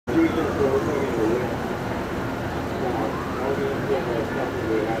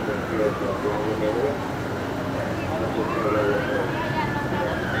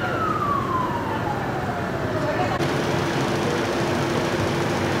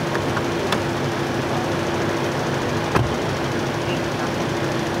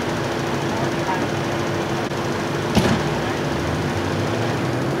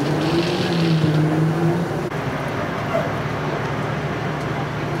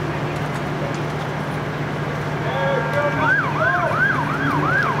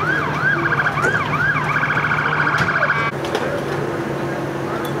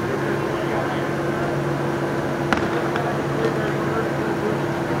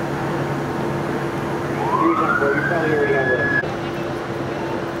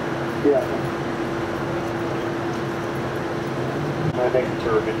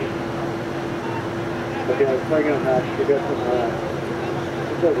Okay, I was probably gonna match. We got some,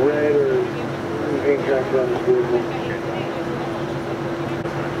 it's like red or green paint tracks on this vehicle.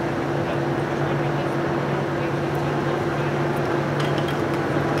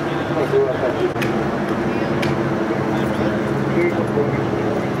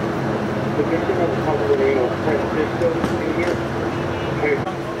 The victim has a couple of, Francisco in here. Okay,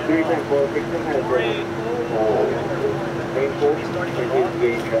 3.4, victim has main force, and he's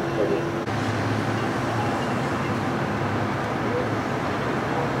gauge check for this.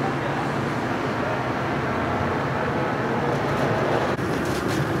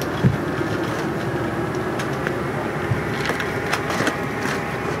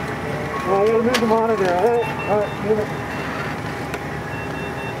 I gotta move the monitor, alright? Alright, move it.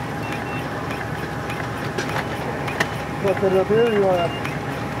 You want to put it up here or you want to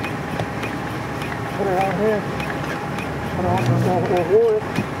put it out here? I don't know, we'll roll it.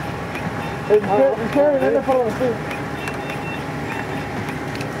 It's carrying it, put it on the seat.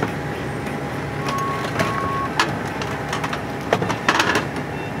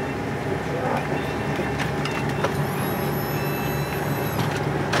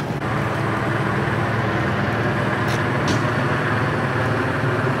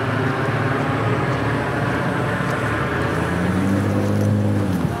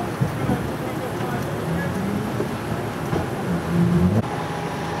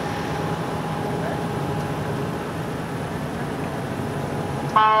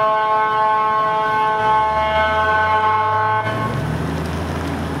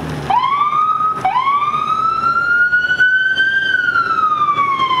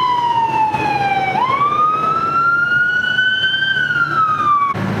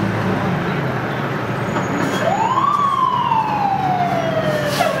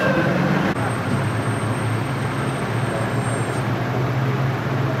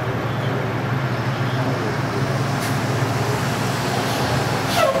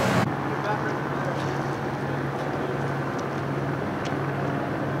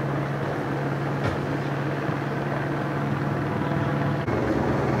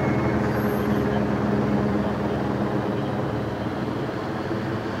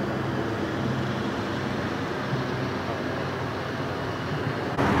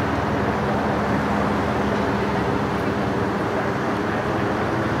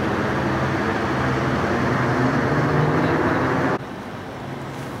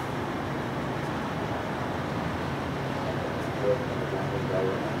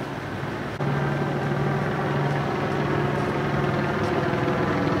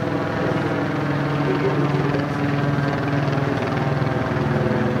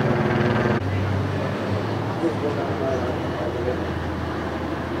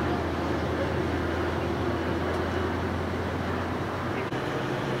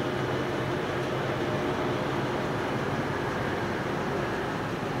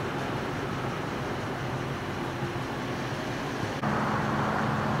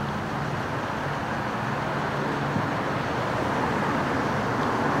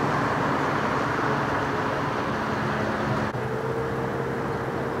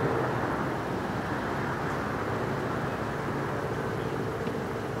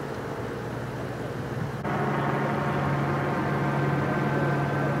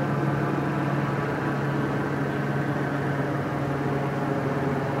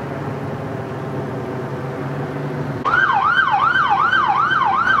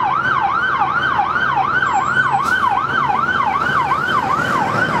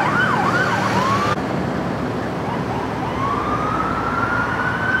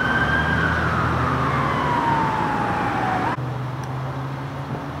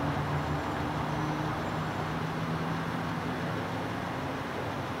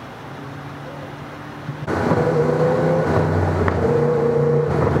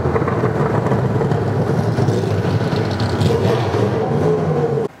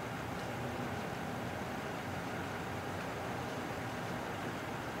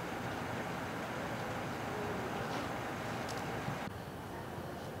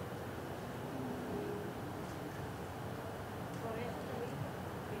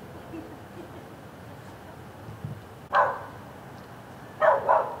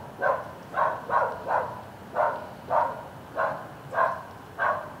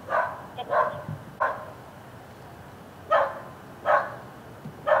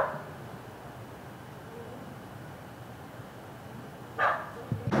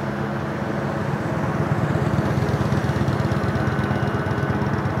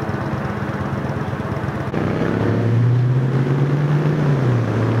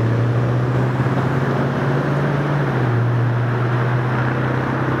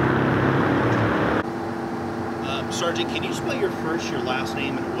 Sergeant, can you spell your first, your last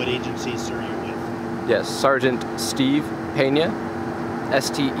name, and what agency, sir, you're with? Yes, Sergeant Steve Pena,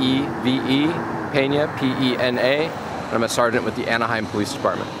 S-T-E-V-E, Pena, P-E-N-A, and I'm a sergeant with the Anaheim Police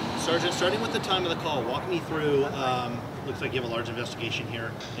Department. Sergeant, starting with the time of the call, walk me through, looks like you have a large investigation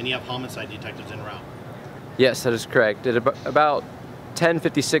here, and you have homicide detectives en route. Yes, that is correct. At about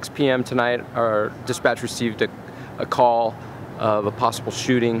 10:56 p.m. tonight, our dispatch received a call of a possible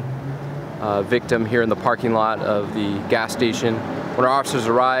shooting victim here in the parking lot of the gas station. When our officers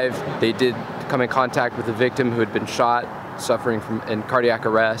arrived, they did come in contact with the victim who had been shot, suffering from cardiac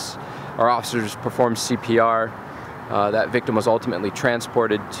arrest. Our officers performed CPR. That victim was ultimately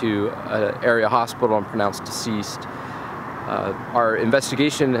transported to an area hospital and pronounced deceased. Our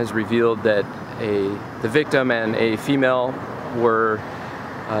investigation has revealed that the victim and a female were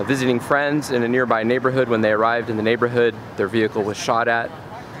visiting friends in a nearby neighborhood. When they arrived in the neighborhood, their vehicle was shot at.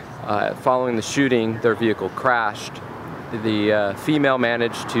 Following the shooting, their vehicle crashed. The female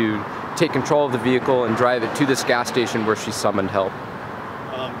managed to take control of the vehicle and drive it to this gas station where she summoned help.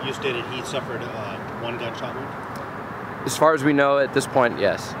 You stated he suffered one gunshot wound? As far as we know at this point,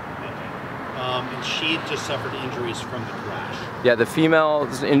 yes. Okay. And she just suffered injuries from the crash? Yeah, the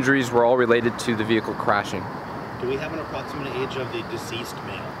female's injuries were all related to the vehicle crashing. Do we have an approximate age of the deceased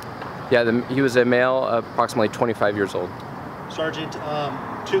male? Yeah, he was a male, approximately 25 years old. Sergeant,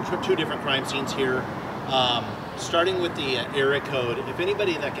 two different crime scenes here. Starting with the area code, if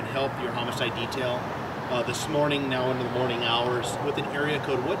anybody that can help your homicide detail this morning, now into the morning hours, with an area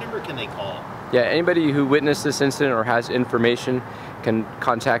code, what number can they call? Yeah, anybody who witnessed this incident or has information can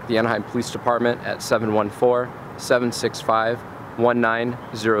contact the Anaheim Police Department at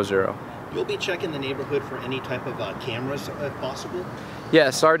 714-765-1900. You'll be checking the neighborhood for any type of cameras if possible?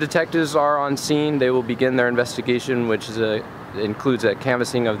 Yes, our detectives are on scene. They will begin their investigation, which includes a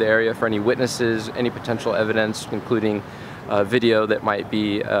canvassing of the area for any witnesses, any potential evidence, including video that might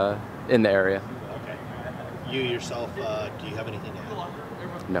be in the area. Okay. You yourself, do you have anything to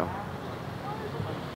add? No.